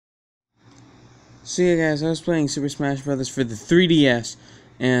So yeah guys, I was playing Super Smash Brothers for the 3DS,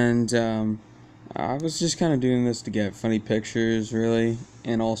 and I was just kind of doing this to get funny pictures, really,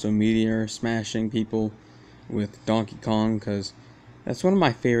 and also meteor smashing people with Donkey Kong, because that's one of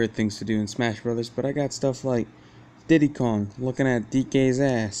my favorite things to do in Smash Brothers, but I got stuff like Diddy Kong looking at DK's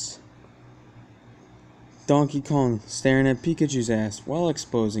ass, Donkey Kong staring at Pikachu's ass while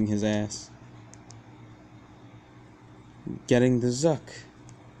exposing his ass, getting the Zuck,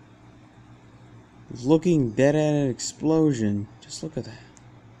 looking dead at an explosion. Just look at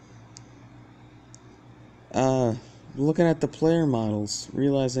that. Looking at the player models,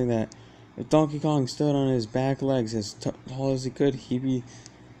 realizing that if Donkey Kong stood on his back legs as tall as he could, he'd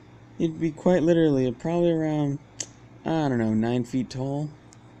be quite literally probably around, I don't know, 9 feet tall.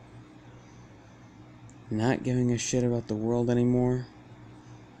 Not giving a shit about the world anymore.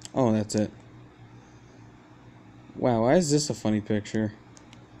 Oh, that's it. Wow, why is this a funny picture?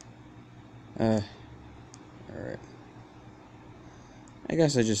 Alright. I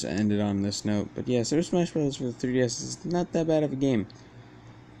guess I just ended on this note, but yeah, Super Smash Bros. For the 3DS is not that bad of a game.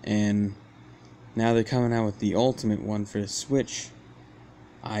 And now they're coming out with the ultimate one for the Switch.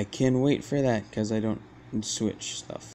 I can't wait for that, because I don't Switch stuff.